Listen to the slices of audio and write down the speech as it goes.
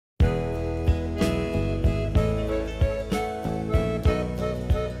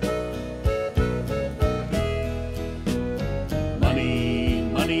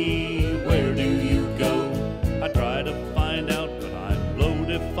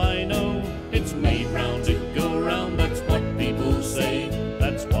I know. It's made round to go round, that's what people say.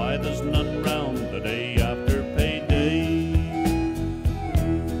 That's why there's none round the day after payday.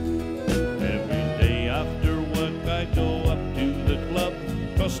 Every day after work I go up to the club,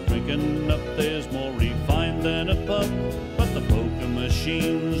 'cause drinking up there's more refined than a pub. But the poker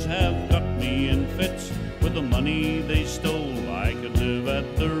machines have got me in fits. With the money they stole I could live at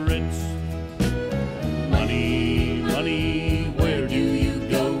the Ritz. Money, money, where do you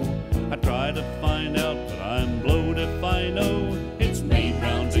go? I try to find out, but I'm blowed if I know. It's made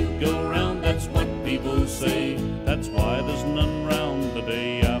round to go round, that's what people say. That's why there's none round the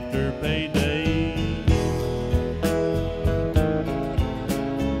day after payday.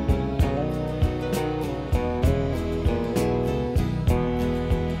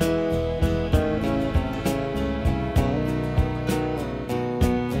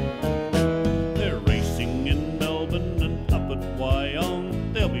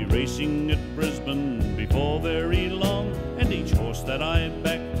 Racing at Brisbane before very long, and each horse that I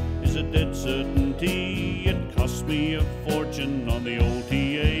back is a dead certainty. It costs me a fortune on the old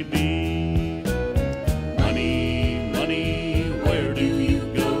TAB. Money, money, where do you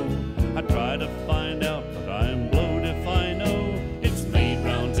go? I try to find out, but I'm blowed if I know. It's made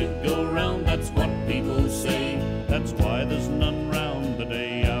round to go round, that's what people say. That's why there's none round the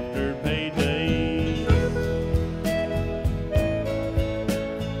day after payday.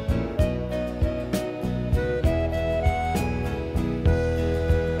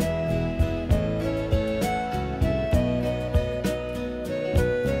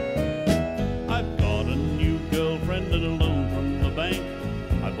 And a loan from the bank,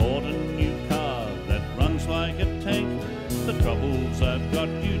 I bought a new car that runs like a tank. The troubles I've got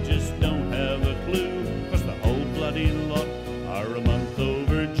you just don't have a clue, 'cause the whole bloody lot are a month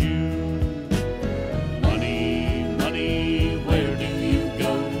overdue. Money, money, where do you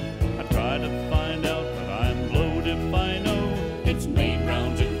go? I try to find out, but I'm blowed if I know. It's made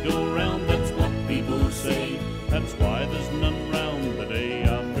round to go round, that's what people say. That's why there's none